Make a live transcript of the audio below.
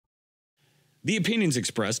The opinions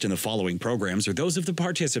expressed in the following programs are those of the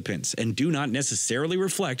participants and do not necessarily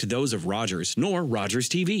reflect those of Rogers nor Rogers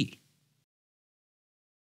TV.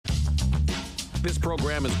 This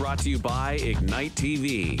program is brought to you by Ignite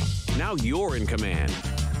TV. Now you're in command.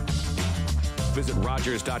 Visit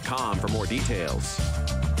Rogers.com for more details.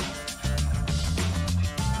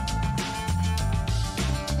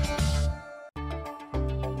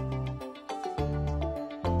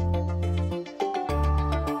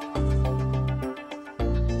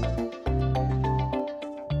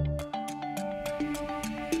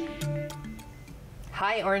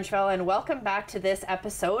 Hi Orangeville, and welcome back to this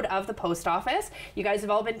episode of the Post Office. You guys have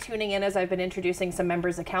all been tuning in as I've been introducing some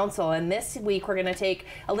members of council, and this week we're going to take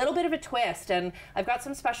a little bit of a twist, and I've got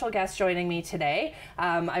some special guests joining me today.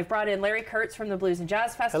 I've brought in Larry Kurtz from the Blues and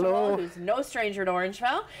Jazz Festival, Hello. Who's no stranger to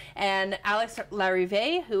Orangeville, and Alex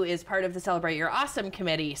Larrivé, who is part of the Celebrate Your Awesome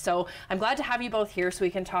committee. So I'm glad to have you both here so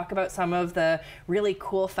we can talk about some of the really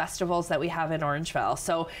cool festivals that we have in Orangeville.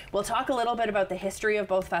 So we'll talk a little bit about the history of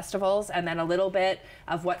both festivals and then a little bit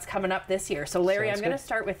of what's coming up this year. So Larry, I'm going to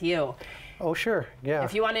start with you. Oh, sure. Yeah.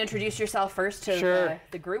 If you want to introduce yourself first to Sure.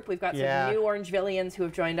 the group. We've got some new Orangevillians who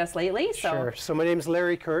have joined us lately. So. Sure. So my name's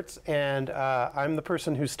Larry Kurtz, and I'm the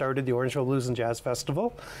person who started the Orangeville Blues and Jazz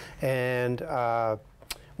Festival. And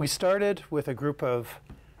we started with a group of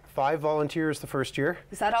 5 volunteers the first year.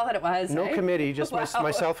 Is that all that it was? No right? committee, just Wow.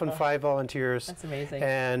 myself and 5 volunteers. That's amazing.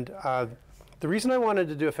 And the reason I wanted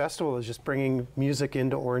to do a festival is just bringing music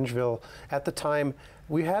into Orangeville. At the time,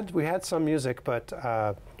 we had some music, but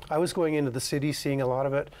I was going into the city, seeing a lot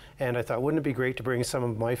of it, and I thought, wouldn't it be great to bring some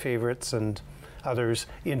of my favorites and others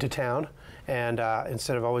into town? And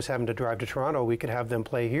instead of always having to drive to Toronto, we could have them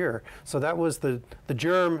play here. So that was the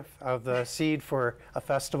germ of the seed for a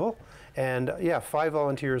festival. And yeah, 5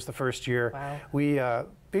 volunteers the first year. Wow. We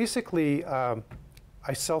basically,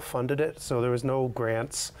 I self-funded it, so there was no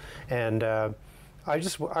grants, and I'm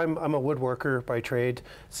a woodworker by trade,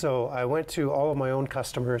 so I went to all of my own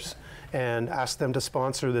customers and asked them to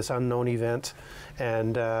sponsor this unknown event,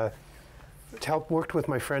 and worked with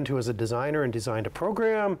my friend who was a designer and designed a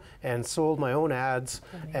program and sold my own ads.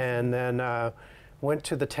 Amazing. And then went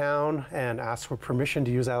to the town and asked for permission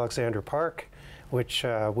to use Alexandra Park, which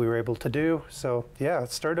we were able to do. So yeah,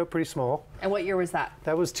 it started out pretty small. And what year was that?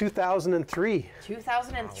 That was 2003.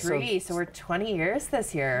 2003, so we're 20 years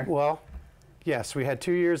this year. Well, yes, we had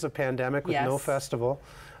 2 years of pandemic with no festival.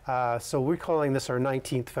 So we're calling this our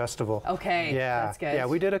 19th festival. Okay, yeah, that's good. Yeah,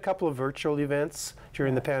 we did a couple of virtual events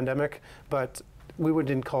during the pandemic, but we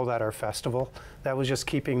didn't call that our festival. That was just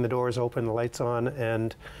keeping the doors open, the lights on,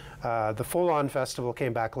 and the full-on festival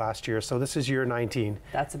came back last year. So this is year 19.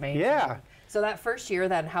 That's amazing. Yeah. So that first year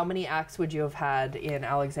then, how many acts would you have had in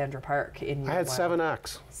Alexandra Park in year I had one? 7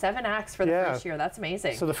 acts. 7 acts for the first year. That's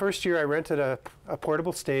amazing. So the first year I rented a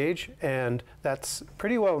portable stage, and that's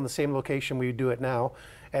pretty well in the same location we do it now.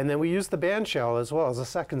 And then we used the band shell as well as a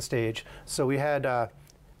second stage. So we had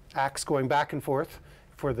acts going back and forth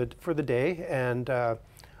for the day. And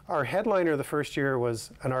our headliner the first year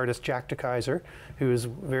was an artist, Jack DeKaiser, who is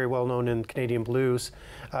very well known in Canadian blues.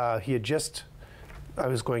 I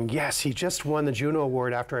was going, yes, he just won the Juno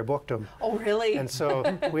Award after I booked him. Oh, really? And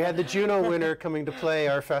so we had the Juno winner coming to play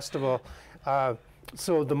our festival.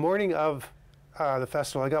 So the morning of the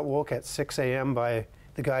festival, I got woke at 6 a.m. by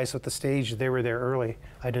the guys at the stage. They were there early.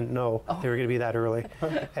 I didn't know they were going to be that early.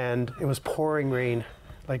 And it was pouring rain,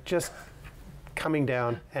 like just coming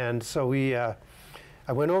down. And so I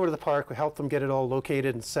went over to the park, we helped them get it all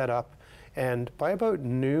located and set up. And by about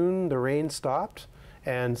noon, the rain stopped.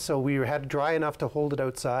 And so we had dry enough to hold it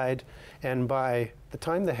outside, and by the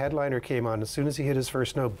time the headliner came on, as soon as he hit his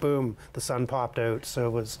first note, boom, the sun popped out. So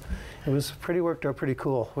it was worked out pretty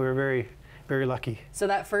cool. We were very, very lucky. So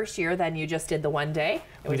that first year then you just did the one day?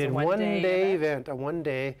 We did one day event, a one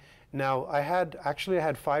day. Now I had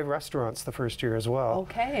 5 restaurants the first year as well.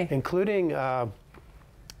 Okay. Including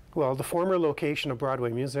well, the former location of Broadway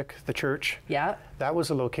Music, the church. Yeah. That was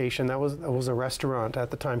a location. That was a restaurant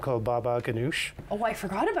at the time called Baba Ganoush. Oh, I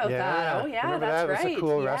forgot about that. Oh, yeah, remember that's that? right. It was a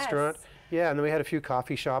cool restaurant. Yeah, and then we had a few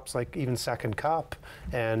coffee shops, like even Second Cup,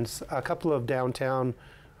 and a couple of downtown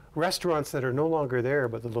restaurants that are no longer there,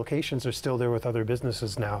 but the locations are still there with other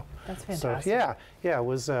businesses now. That's fantastic. So yeah, it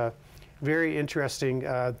was very interesting.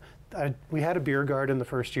 We had a beer garden the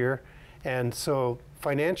first year, and so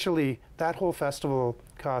financially, that whole festival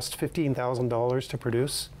cost $15,000 to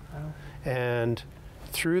produce. Wow. And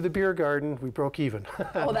through the beer garden, we broke even.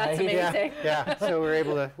 Oh, that's amazing. Yeah. So we were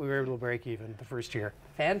able to break even the first year.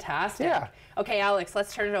 Fantastic. Yeah. Okay, Alex,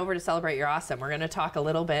 let's turn it over to Celebrate Your Awesome. We're going to talk a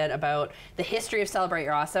little bit about the history of Celebrate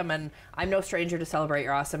Your Awesome, and I'm no stranger to Celebrate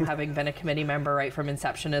Your Awesome, having been a committee member right from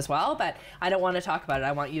inception as well, but I don't want to talk about it.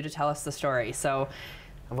 I want you to tell us the story. So.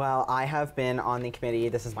 Well, I have been on the committee.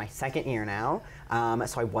 This is my second year now,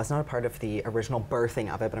 so I was not a part of the original birthing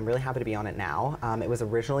of it, but I'm really happy to be on it now. It was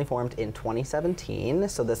originally formed in 2017,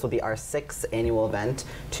 so this will be our 6th annual event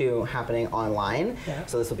to happening online. Yeah.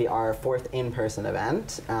 So this will be our 4th in-person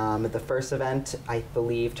event. The first event, I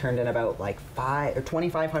believe, turned in about like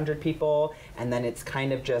 2,500 people, and then it's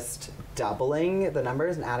kind of just doubling the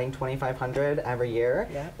numbers and adding 2,500 every year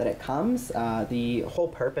that it comes. The whole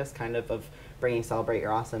purpose kind of bringing Celebrate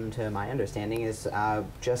Your Awesome, to my understanding, is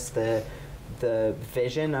just the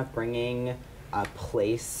vision of bringing a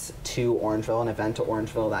place to Orangeville, an event to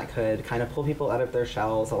Orangeville that could kind of pull people out of their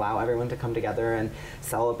shells, allow everyone to come together and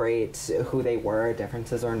celebrate who they were,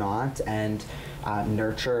 differences or not, and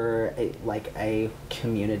nurture a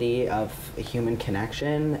community of human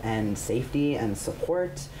connection and safety and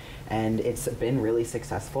support. And it's been really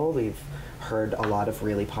successful. We've heard a lot of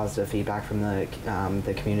really positive feedback from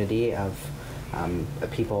the community of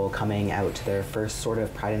people coming out to their first sort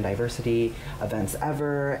of Pride and Diversity events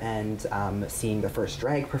ever, and seeing the first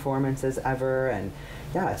drag performances ever, and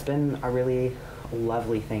yeah, it's been a really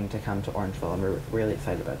lovely thing to come to Orangeville, and we're really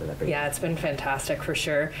excited about it every year. Yeah, it's been fantastic for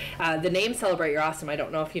sure. The name Celebrate Your Awesome, I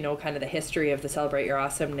don't know if you know kind of the history of the Celebrate Your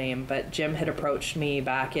Awesome name, but Jim had approached me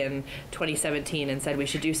back in 2017 and said we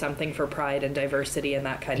should do something for pride and diversity and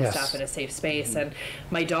that kind of stuff in a safe space. And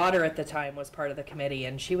my daughter at the time was part of the committee,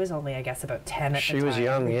 and she was only, I guess, about 10 at the time. She was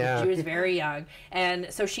young, yeah. She was very young.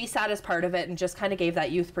 And so she sat as part of it and just kind of gave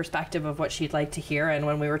that youth perspective of what she'd like to hear. And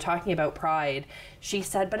when we were talking about pride, she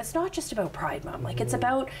said, but it's not just about pride, Mom. Like, it's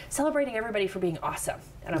about celebrating everybody for being awesome.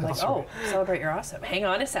 And I'm like, oh, Celebrate Your Awesome. Hang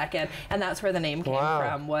on a second. And that's where the name came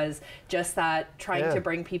from, was just that trying to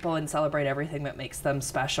bring people and celebrate everything that makes them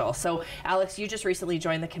special. So, Alex, you just recently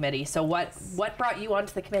joined the committee. So what brought you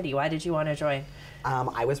onto the committee? Why did you want to join?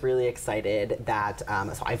 I was really excited that,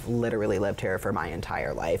 so I've literally lived here for my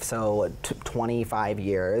entire life, so 25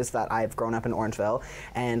 years that I've grown up in Orangeville,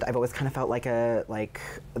 and I've always kind of felt like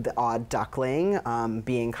the odd duckling,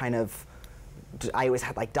 being kind of, I always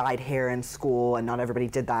had like dyed hair in school, and not everybody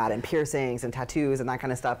did that, and piercings and tattoos and that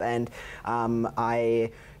kind of stuff, and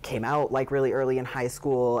I came out like really early in high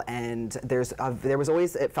school, and there was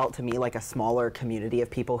always, it felt to me like a smaller community of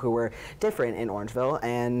people who were different in Orangeville,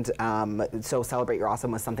 and so Celebrate Your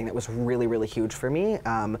Awesome was something that was really, really huge for me,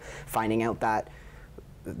 finding out that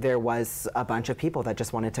there was a bunch of people that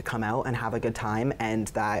just wanted to come out and have a good time, and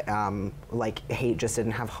that like hate just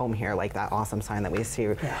didn't have home here, like that awesome sign that we see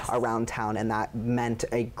around town, and that meant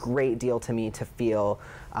a great deal to me to feel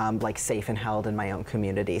like safe and held in my own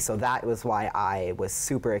community. So that was why I was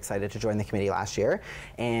super excited to join the committee last year,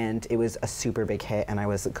 and it was a super big hit, and I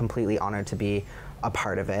was completely honored to be a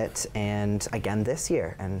part of it, and again this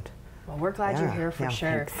year. And well, we're glad you're here for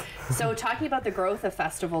sure. So talking about the growth of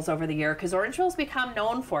festivals over the year, because Orangeville's become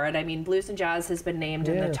known for it. I mean, Blues and Jazz has been named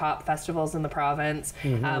in the top festivals in the province.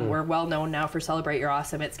 We're well known now for Celebrate Your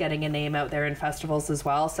Awesome. It's getting a name out there in festivals as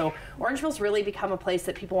well. So Orangeville's really become a place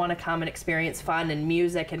that people want to come and experience fun and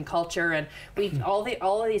music and culture, and all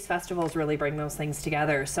of these festivals really bring those things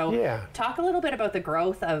together. So talk a little bit about the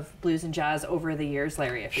growth of Blues and Jazz over the years,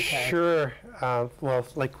 Larry, if you can. Sure. Well,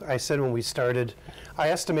 like I said when we started, I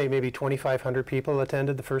estimate maybe 2,500 people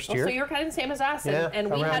attended the first year. So you're kind of the same as us, and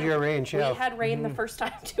we around had your range. We had rain the first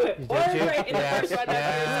time to it, or rain the first one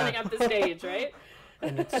that we were setting up the stage, right?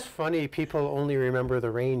 And it's funny, people only remember the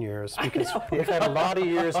rain years, because we've had a lot of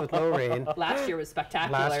years with no rain. Last year was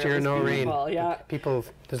spectacular. Last year, no rain. Yeah. People,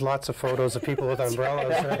 there's lots of photos of people with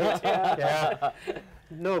umbrellas, right?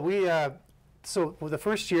 No, so the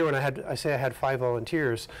first year when I had 5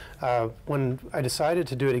 volunteers, when I decided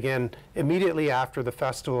to do it again, immediately after the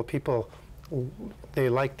festival, people, they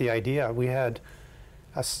liked the idea. We had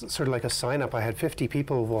sort of like a sign up. I had 50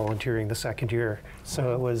 people volunteering the second year.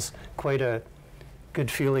 So it was quite a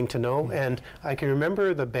good feeling to know. And I can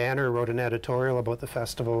remember the Banner wrote an editorial about the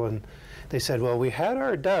festival, and they said, well, we had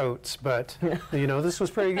our doubts, but you know, this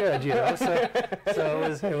was pretty good, you know.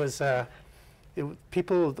 So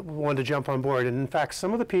people wanted to jump on board, and in fact,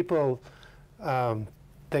 some of the people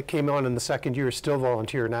that came on in the second year still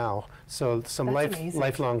volunteer now. So some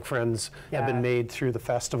lifelong friends have been made through the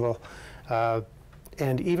festival,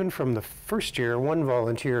 and even from the first year, 1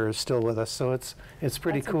 volunteer is still with us. So it's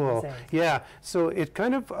pretty cool. Amazing. Yeah. So it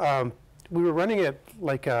kind of we were running it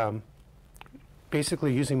like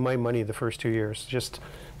basically using my money the first 2 years. Just,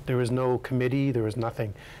 there was no committee, there was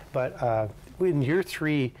nothing. But in year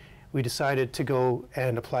 3, we decided to go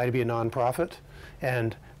and apply to be a nonprofit,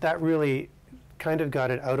 and that really kind of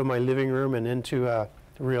got it out of my living room and into a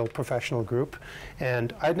real professional group.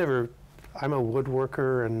 And I'm a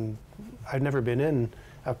woodworker, and I've never been in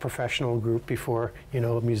a professional group before, you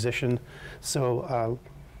know, a musician. So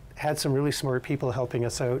had some really smart people helping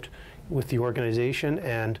us out with the organization,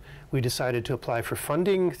 and we decided to apply for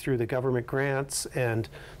funding through the government grants, and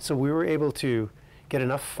so we were able to get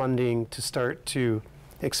enough funding to start to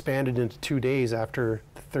expand it into 2 days after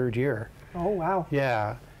the 3rd year. Oh, wow.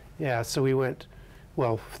 Yeah, yeah, so we went,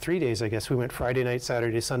 well, 3 days, I guess. We went Friday night,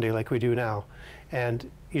 Saturday, Sunday, like we do now.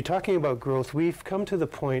 And you're talking about growth. We've come to the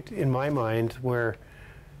point, in my mind, where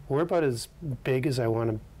we're about as big as I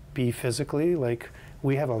want to be physically. Like,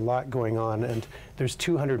 we have a lot going on, and there's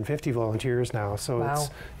 250 volunteers now, so wow.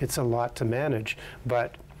 it's a lot to manage.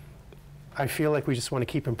 But I feel like we just want to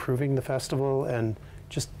keep improving the festival and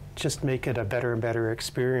just make it a better and better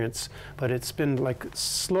experience. But it's been like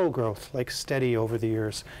slow growth, like steady over the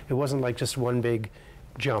years. It wasn't like just one big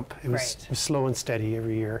jump. It was, right. it was slow and steady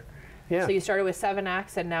every year. Yeah. So you started with 7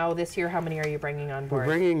 acts, and now this year, how many are you bringing on board?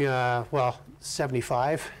 We're bringing, well,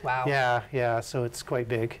 75. Wow. Yeah, yeah, so it's quite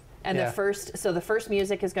big. And yeah. the first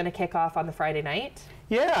music is going to kick off on the Friday night?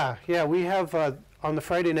 Yeah, yeah, we have, on the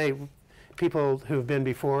Friday night, people who've been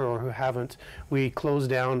before or who haven't, we close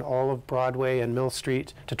down all of Broadway and Mill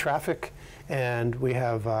Street to traffic, and we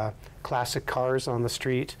have classic cars on the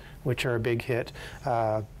street, which are a big hit.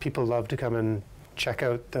 People love to come and check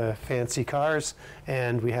out the fancy cars,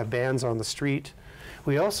 and we have bands on the street.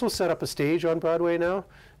 We also set up a stage on Broadway now.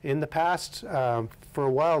 In the past, for a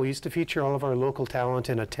while, we used to feature all of our local talent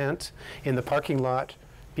in a tent in the parking lot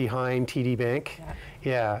behind TD Bank.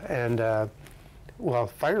 Yeah, and well,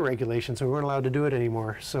 fire regulations, so we weren't allowed to do it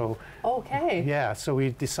anymore. So, okay. Yeah, so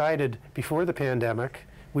we decided before the pandemic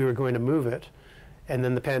we were going to move it, and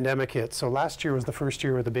then the pandemic hit. So last year was the first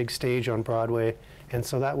year with a big stage on Broadway, and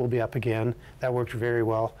so that will be up again. That worked very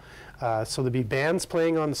well. So there'll be bands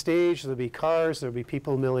playing on the stage, there'll be cars, there'll be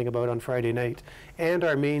people milling about on Friday night. And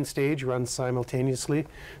our main stage runs simultaneously.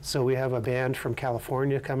 So we have a band from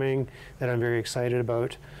California coming that I'm very excited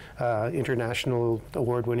about. International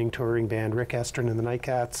award-winning touring band, Rick Estrin and the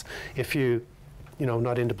Nightcats. If you know,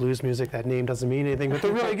 not into blues music, that name doesn't mean anything, but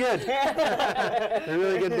they're really good. They're a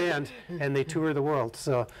really good band, and they tour the world,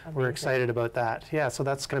 so amazing. We're excited about that. Yeah, so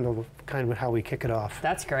that's kind of how we kick it off.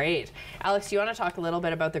 That's great. Alex, do you want to talk a little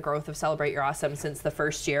bit about the growth of Celebrate Your Awesome since the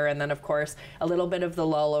first year, and then, of course, a little bit of the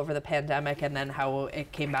lull over the pandemic, and then how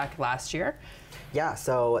it came back last year? Yeah,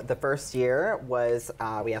 so the first year was,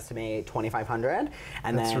 we estimate 2,500.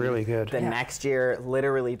 And that's then really good. The next year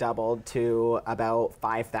literally doubled to about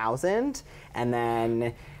 5,000. And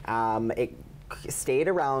then it stayed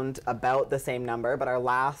around about the same number, but our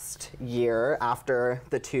last year after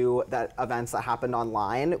the two events that happened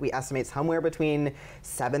online, we estimate somewhere between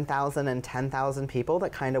 7,000 and 10,000 people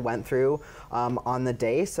that kind of went through on the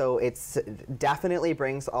day. So it's definitely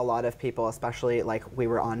brings a lot of people, especially like we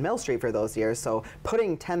were on Mill Street for those years. So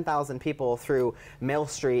putting 10,000 people through Mill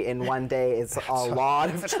Street in one day is a lot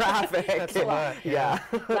of traffic. That's a lot. Yeah.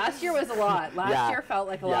 Last year was a lot. Last year felt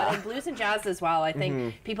like a lot. And Blues and Jazz as well. I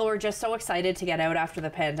think people were just so excited to get out after the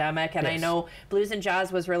pandemic, and I know Blues and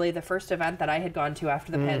Jazz was really the first event that I had gone to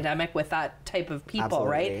after the pandemic with that type of people,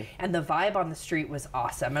 right? And the vibe on the street was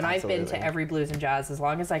awesome, and I've been to every Blues and Jazz as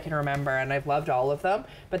long as I can remember, and I've loved all of them,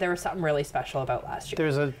 but there was something really special about last year.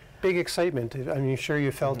 There's a big excitement. I'm sure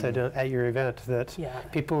you felt it at your event, that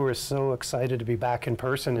people were so excited to be back in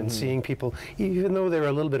person and seeing people, even though they were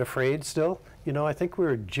a little bit afraid still. You know, I think we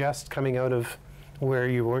were just coming out of where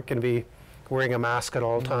you weren't going to be wearing a mask at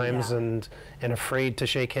all times and afraid to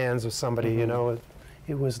shake hands with somebody, you know.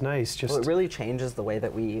 It was nice. Just well, it really changes the way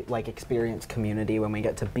that we like experience community when we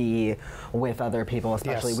get to be with other people.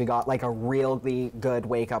 Especially, we got like a really good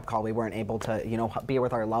wake-up call. We weren't able to, you know, be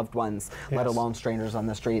with our loved ones, let alone strangers on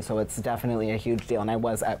the street. So it's definitely a huge deal. And I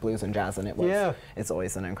was at Blues and Jazz, and it was it's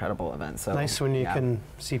always an incredible event. So nice when you can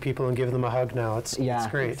see people and give them a hug now. It's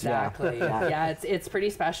great. Exactly. It's pretty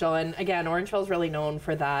special. And again, Orangeville is really known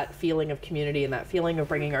for that feeling of community and that feeling of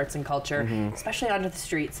bringing arts and culture, especially onto the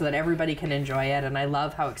street, so that everybody can enjoy it. And I love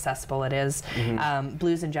how accessible it is.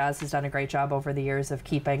 Blues and Jazz has done a great job over the years of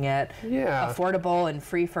keeping it affordable and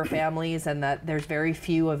free for families, and that there's very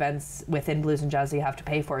few events within Blues and Jazz that you have to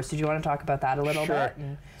pay for. So do you want to talk about that a little bit?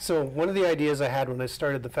 So one of the ideas I had when I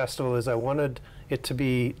started the festival is I wanted it to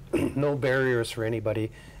be no barriers for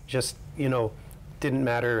anybody. Just, you know, didn't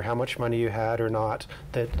matter how much money you had or not,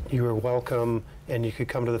 that you were welcome and you could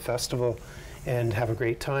come to the festival. and have a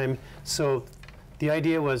great time. So the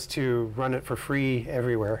idea was to run it for free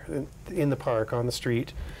everywhere, in the park, on the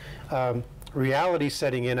street. Reality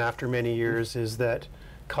setting in after many years is that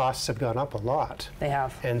costs have gone up a lot. They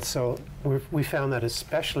have. And so we found that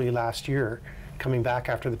especially last year, coming back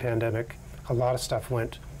after the pandemic, a lot of stuff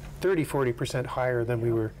went 30–40% higher than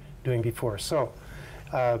we were doing before. So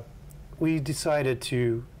we decided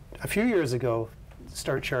to, a few years ago,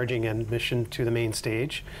 start charging admission to the main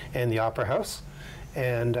stage and the Opera House.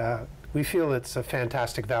 And we feel it's a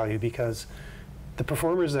fantastic value because the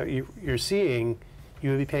performers that you're seeing, you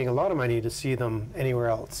would be paying a lot of money to see them anywhere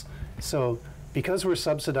else. So because we're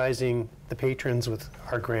subsidizing the patrons with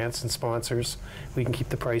our grants and sponsors, we can keep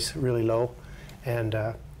the price really low. And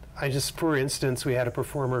for instance, we had a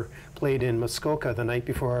performer played in Muskoka the night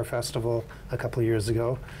before our festival a couple of years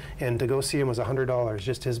ago, and to go see him was $100,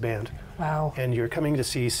 just his band. Wow. And you're coming to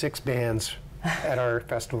see 6 bands at our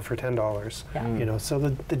festival for $10. Yeah. You know, so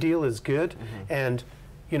the deal is good. And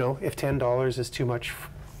you know, if $10 is too much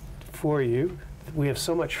for you, we have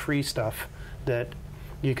so much free stuff that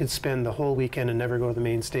you could spend the whole weekend and never go to the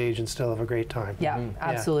main stage and still have a great time. Yeah,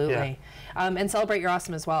 absolutely. Yeah. And Celebrate Your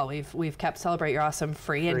Awesome as well. We've kept Celebrate Your Awesome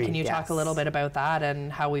free. And can you talk a little bit about that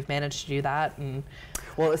and how we've managed to do that? And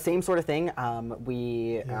well, the same sort of thing.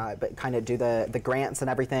 We kind of do the grants and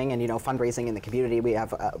everything, and you know, fundraising in the community. We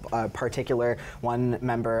have a particular one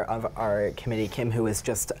member of our committee, Kim, who is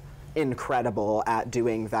just incredible at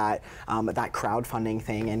doing that that crowdfunding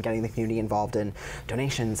thing and getting the community involved in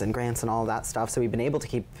donations and grants and all of that stuff. So we've been able to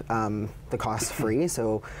keep the costs free.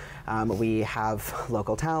 So we have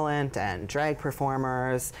local talent and drag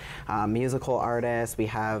performers, musical artists. We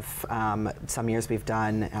have some years we've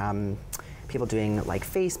done people doing like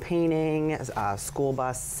face painting, school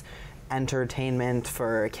bus entertainment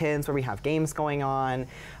for kids where we have games going on,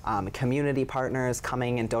 community partners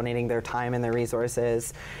coming and donating their time and their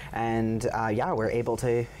resources, and yeah, we're able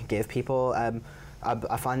to give people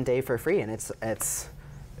a fun day for free, and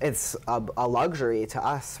it's a luxury to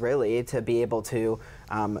us, really, to be able to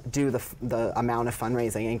do the amount of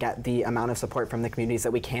fundraising and get the amount of support from the communities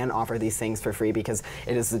that we can offer these things for free, because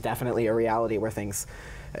it is definitely a reality where things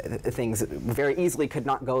very easily could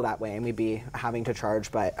not go that way and we'd be having to charge,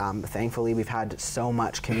 but thankfully we've had so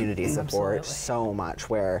much community support, so much,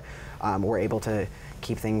 where we're able to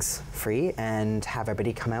keep things free and have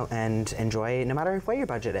everybody come out and enjoy, no matter what your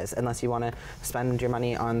budget is, unless you want to spend your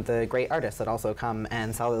money on the great artists that also come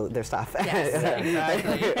and sell their stuff. Yes,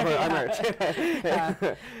 exactly. Or our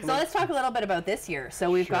merch. So let's talk a little bit about this year. So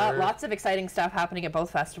we've got lots of exciting stuff happening at both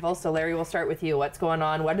festivals. So Larry, we'll start with you. What's going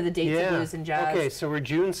on? What are the dates of Blues and Jazz? Okay, so we're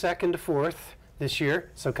June 2nd to 4th this year,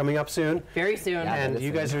 so coming up soon. Very soon. Yeah, and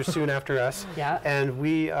you guys are soon after us. Yeah. And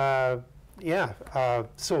we,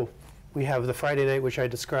 so we have the Friday night, which I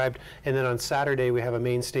described, and then on Saturday we have a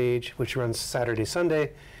main stage, which runs Saturday,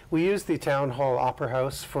 Sunday. We use the Town Hall Opera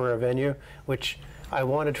House for a venue, which I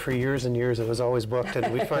wanted for years and years. It was always booked,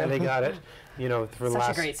 and we finally got it. You know, for the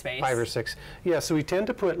last great space. 5 or 6. Yeah, so we tend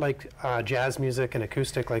to put like jazz music and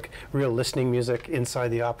acoustic, like real listening music, inside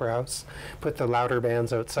the Opera House. Put the louder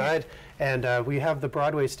bands outside, and we have the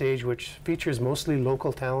Broadway stage, which features mostly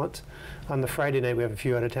local talent. On the Friday night, we have a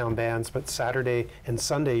few out-of-town bands, but Saturday and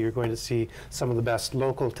Sunday, you're going to see some of the best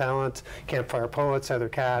local talent: Campfire Poets, Heather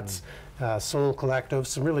Katz, Soul Collective,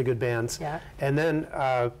 some really good bands. Yeah. And then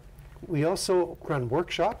we also run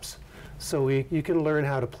workshops. So you can learn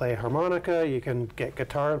how to play harmonica, you can get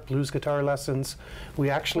blues guitar lessons.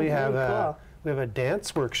 We actually have a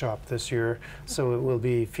dance workshop this year, so it will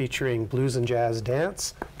be featuring blues and jazz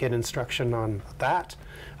dance, get instruction on that.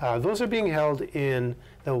 Those are being held in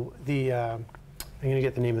I'm going to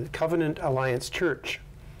get the name of it, Covenant Alliance Church.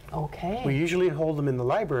 Okay. We usually hold them in the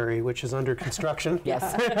library, which is under construction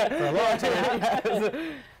Yes. for a long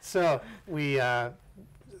time. So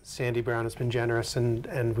Sandy Brown has been generous,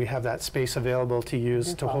 and we have that space available to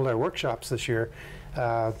use to hold our workshops this year.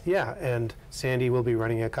 And Sandy will be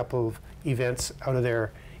running a couple of events out of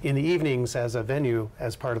there in the evenings as a venue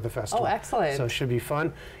as part of the festival. Oh, excellent. So it should be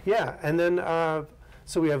fun. Yeah, and then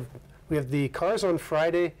so we have the cars on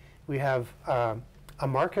Friday. We have a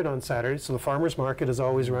market on Saturday, so the farmers market is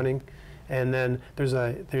always running. And then there's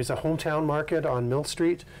a hometown market on Mill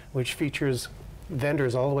Street, which features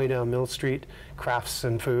vendors all the way down Mill Street, crafts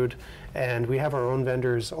and food. And we have our own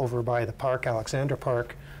vendors over by the park, Alexandra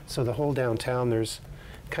Park. So the whole downtown, there's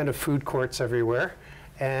kind of food courts everywhere.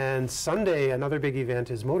 And Sunday, another big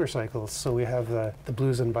event is motorcycles. So we have the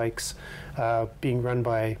Blues and Bikes being run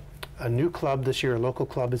by a new club this year. A local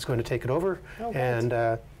club is going to take it over. Oh,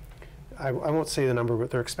 and I won't say the number,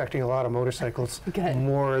 but they're expecting a lot of motorcycles, Good.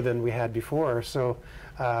 more than we had before. So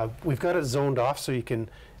we've got it zoned off so you can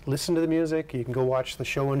listen to the music, you can go watch the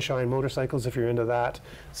show and shine motorcycles if you're into that.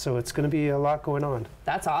 So it's going to be a lot going on.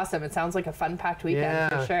 That's awesome. It sounds like a fun-packed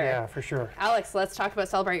weekend for sure. Yeah, for sure. Alex, let's talk about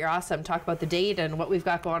Celebrate Your Awesome. Talk about the date and what we've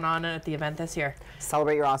got going on at the event this year.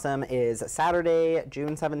 Celebrate Your Awesome is Saturday,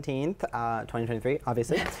 June 17th, 2023,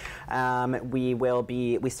 obviously.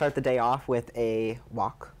 We start the day off with a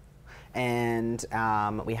walk, and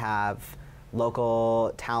we have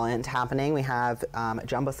local talent happening. We have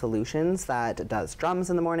Jumbo Solutions that does drums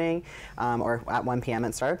in the morning, or at 1 p.m.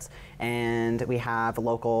 it starts. And we have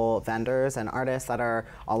local vendors and artists that are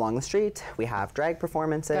along the street. We have drag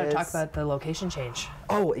performances. Gotta talk about the location change.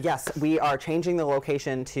 Oh, yes. We are changing the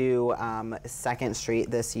location to 2nd Street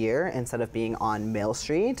this year instead of being on Mill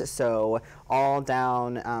Street. So all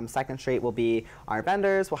down 2nd Street will be our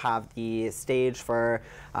vendors. We'll have the stage for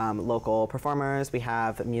local performers. We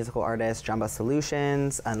have musical artists, Jumbo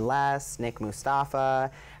Solutions, Unless, Nick Mustafa.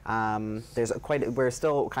 We're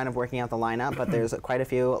still kind of working out the lineup, but there's quite a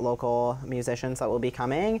few local musicians that will be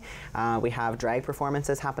coming. We have drag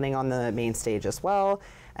performances happening on the main stage as well,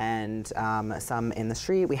 and some in the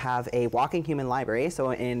street. We have a walking human library.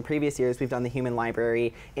 So in previous years, we've done the human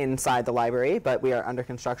library inside the library, but we are under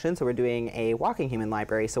construction, so we're doing a walking human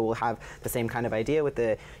library. So we'll have the same kind of idea with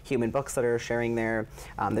the human books that are sharing their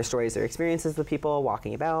stories, their experiences with people,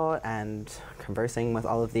 walking about and conversing with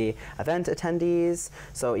all of the event attendees.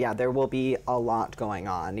 So yeah, there will be a lot going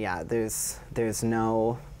on. Yeah, there's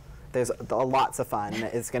lots of fun.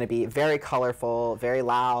 It's going to be very colorful, very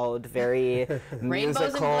loud, very Rainbows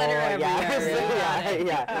musical. and glitter everywhere.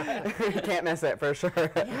 Yeah. You can't miss it for sure.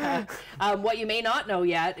 What you may not know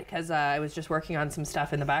yet, because I was just working on some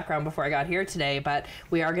stuff in the background before I got here today, but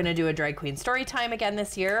we are going to do a drag queen story time again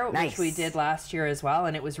this year, Nice. which we did last year as well,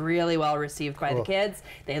 and it was really well received by the kids.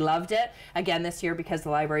 They loved it. Again this year, because the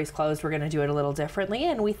library's closed, we're going to do it a little differently,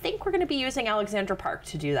 and we think we're going to be using Alexandra Park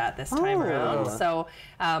to do that this time around. So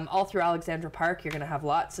all through Alexandra Park, you're going to have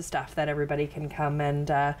lots of stuff that everybody can come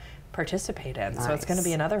and participate in. So it's going to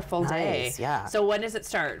be another full day. Nice, yeah. So when does it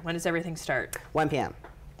start? When does everything start? 1 p.m.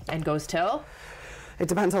 And goes till? It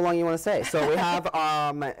depends how long you want to stay. So we have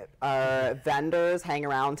our vendors hang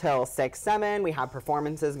around till 6, 7. We have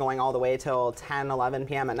performances going all the way till 10, 11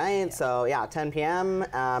 p.m. at night. Yeah. So yeah, 10 p.m.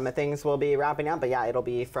 Things will be wrapping up. But yeah, it'll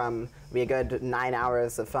be a good 9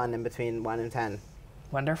 hours of fun in between 1 and 10.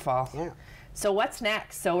 Wonderful. Yeah. So what's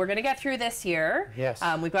next? So we're going to get through this year. Yes.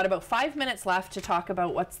 We've got about 5 minutes left to talk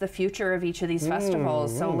about what's the future of each of these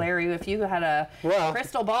festivals. So Larry, if you had a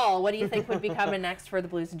crystal ball, what do you think would be coming next for the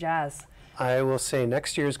Blues and Jazz? I will say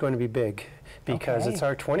next year is going to be big because it's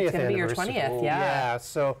our 20th It's going to be your anniversary. 20th, yeah. Yeah,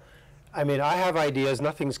 so, I mean, I have ideas.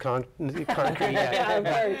 Nothing's concrete yet. Yeah, of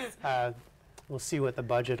course. We'll see what the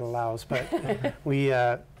budget allows. But we,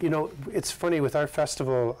 it's funny with our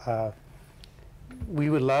festival, we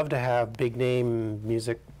would love to have big name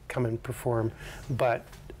music come and perform, but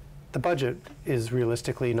the budget is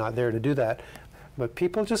realistically not there to do that. But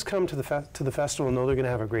people just come to the festival and know they're going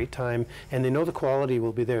to have a great time, and they know the quality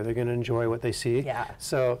will be there. They're going to enjoy what they see. Yeah.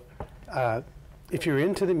 So if you're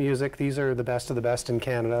into the music, these are the best of the best in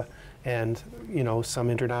Canada, and some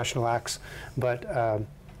international acts. But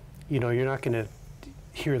you're not going to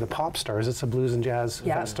hear the pop stars. It's a blues and jazz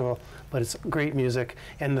festival, but it's great music.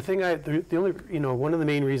 And the thing one of the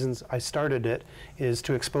main reasons I started it is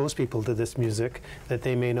to expose people to this music that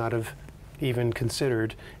they may not have even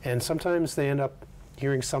considered. And sometimes they end up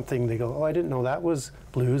hearing something, they go, oh, I didn't know that was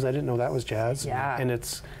blues, I didn't know that was jazz. Yeah. And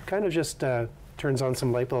it's kind of just turns on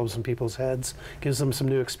some light bulbs in people's heads, gives them some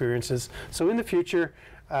new experiences. So in the future,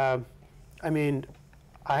 I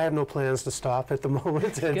have no plans to stop at the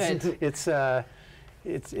moment.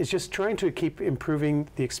 It's just trying to keep improving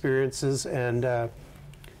the experiences and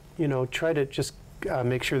try to just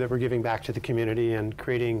make sure that we're giving back to the community and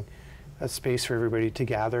creating a space for everybody to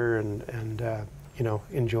gather and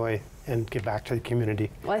enjoy and give back to the community.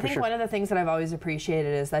 Well, I think one of the things that I've always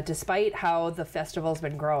appreciated is that despite how the festival's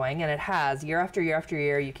been growing, and it has year after year after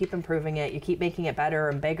year, you keep improving it, you keep making it better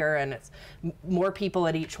and bigger, and it's more people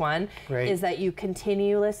at each one, is that you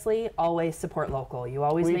continuously always support local. You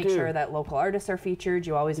always make sure that local artists are featured.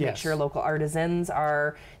 You always make sure local artisans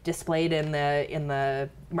are displayed in the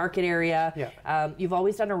market area. Yeah. You've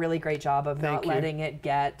always done a really great job of not letting it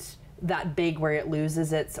get that big where it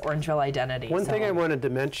loses its Orangeville identity. One thing I wanted to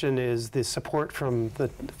mention is the support from the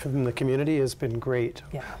community has been great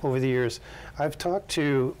over the years. I've talked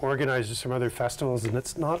to organizers from other festivals, and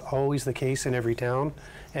it's not always the case in every town.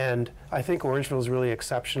 And I think Orangeville is really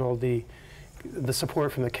exceptional. The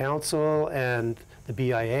support from the council and the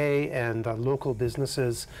BIA and local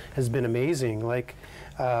businesses has been amazing. Like,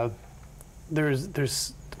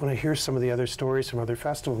 there's when I hear some of the other stories from other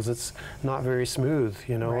festivals, it's not very smooth,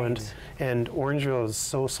 you know, Right. and Orangeville is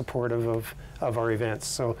so supportive of our events.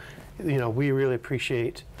 So, you know, we really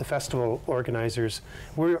appreciate the festival organizers.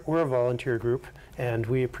 We're a volunteer group, and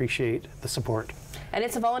we appreciate the support. And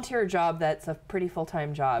it's a volunteer job that's a pretty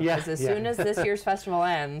full-time job. Yeah, Because as yeah. soon as this year's festival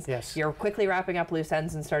ends, Yes. you're quickly wrapping up loose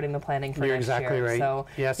ends and starting the planning for You're next exactly year. right. So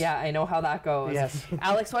Yes. yeah, I know how that goes. Yes.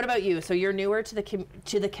 Alex, what about you? So you're newer to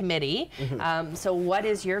the committee. So what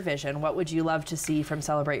is your vision? What would you love to see from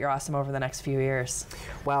Celebrate Your Awesome over the next few years?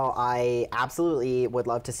 Well, I absolutely would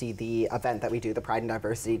love to see the event that we do, the Pride and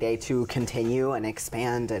Diversity Day, to continue and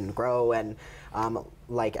expand and grow and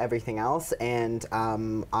like everything else. And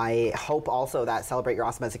I hope also that Celebrate Your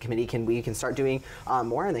Awesome as a committee we can start doing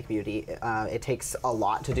more in the community. It takes a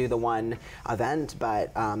lot to do the one event,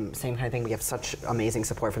 but same kind of thing. We have such amazing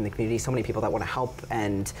support from the community, so many people that want to help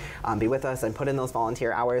and be with us and put in those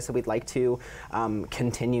volunteer hours. So we'd like to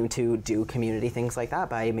continue to do community things like that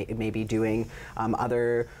by maybe doing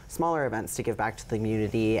other smaller events to give back to the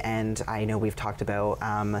community. And I know we've talked about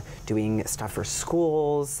doing stuff for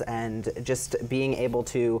schools and just being able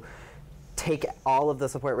to take all of the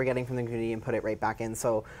support we're getting from the community and put it right back in.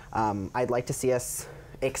 So I'd like to see us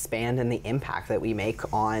expand in the impact that we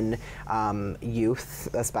make on youth,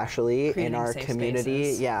 especially Creating in our safe community.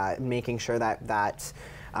 spaces. Yeah, making sure that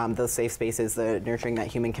those safe spaces, the nurturing that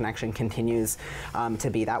human connection continues to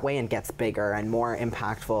be that way and gets bigger and more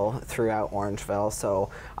impactful throughout Orangeville. So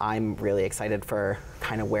I'm really excited for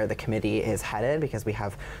kind of where the committee is headed, because we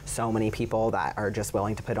have so many people that are just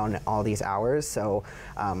willing to put on all these hours. So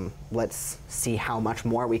let's see how much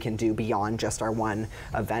more we can do beyond just our one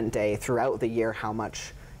event day throughout the year. How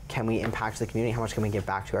much can we impact the community? How much can we give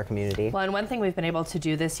back to our community? Well, and one thing we've been able to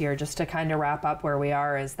do this year, just to kind of wrap up where we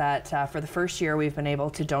are, is that for the first year we've been able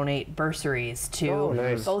to donate bursaries to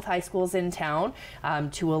nice. both high schools in town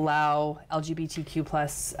to allow LGBTQ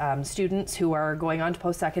plus students who are going on to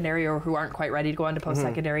post-secondary or who aren't quite ready to go on to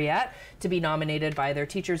post-secondary yet to be nominated by their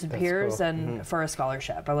teachers and peers cool. and for a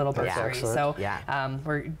scholarship, a little bursary. excellent. So Yeah.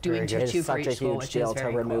 we're doing good. It's two for such a each school, huge which deal is to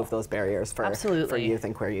very remove cool. those barriers for Absolutely. youth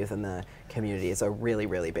and queer youth in the community. Is a really,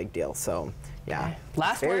 really big deal. So yeah.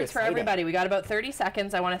 Last Very words for exciting. everybody. We got about 30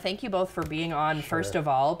 seconds. I want to thank you both for being on first of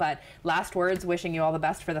all, but last words, wishing you all the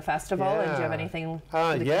best for the festival. And do you have anything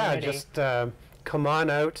for the yeah, community? just come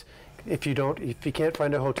on out. If you can't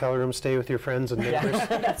find a hotel room, stay with your friends and neighbors.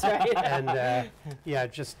 That's right. And yeah,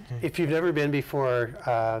 just if you've never been before,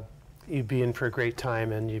 you'd be in for a great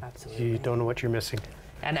time, and you don't know what you're missing.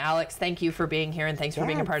 And Alex, thank you for being here and thanks for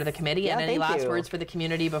being a part of the committee. Yeah, and any thank last you. words for the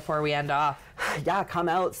community before we end off? Yeah, come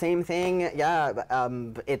out, same thing. Yeah,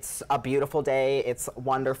 it's a beautiful day. It's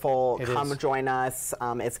wonderful. Come is. join us.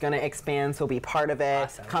 It's going to expand, so be part of it.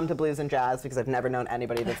 Awesome. Come to Blues and Jazz, because I've never known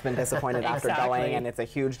anybody that's been disappointed after Exactly. going, and it's a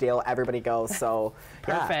huge deal. Everybody goes, so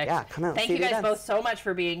Perfect. yeah, come out. Thank see you the guys events. both so much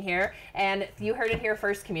for being here. And you heard it here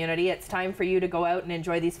first, community. It's time for you to go out and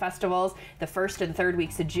enjoy these festivals. The 1st and 3rd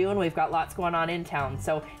weeks of June, we've got lots going on in town.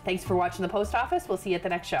 So thanks for watching the Post Office. We'll see you at the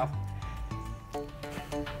next show.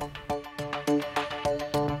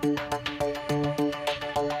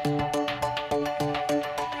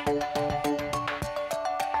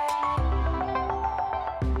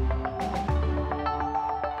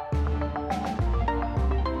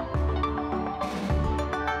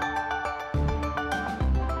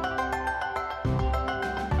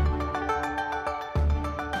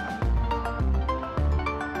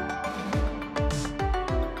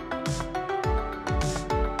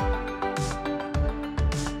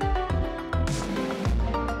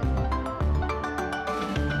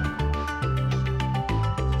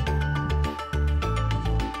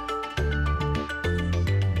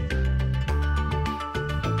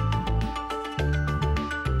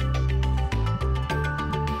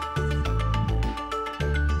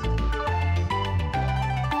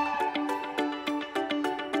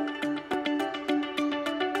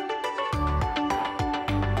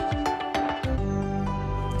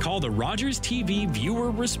 Call the Rogers TV viewer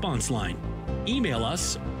response line, email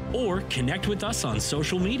us, or connect with us on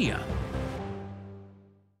social media.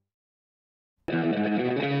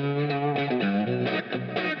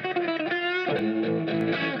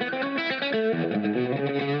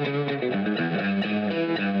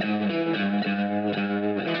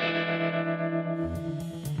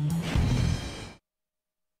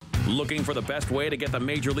 Looking for the best way to get the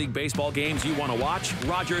Major League Baseball games you want to watch?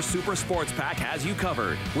 Rogers Super Sports Pack has you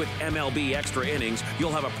covered. With MLB Extra Innings,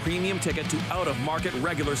 you'll have a premium ticket to out-of-market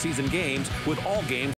regular season games with all games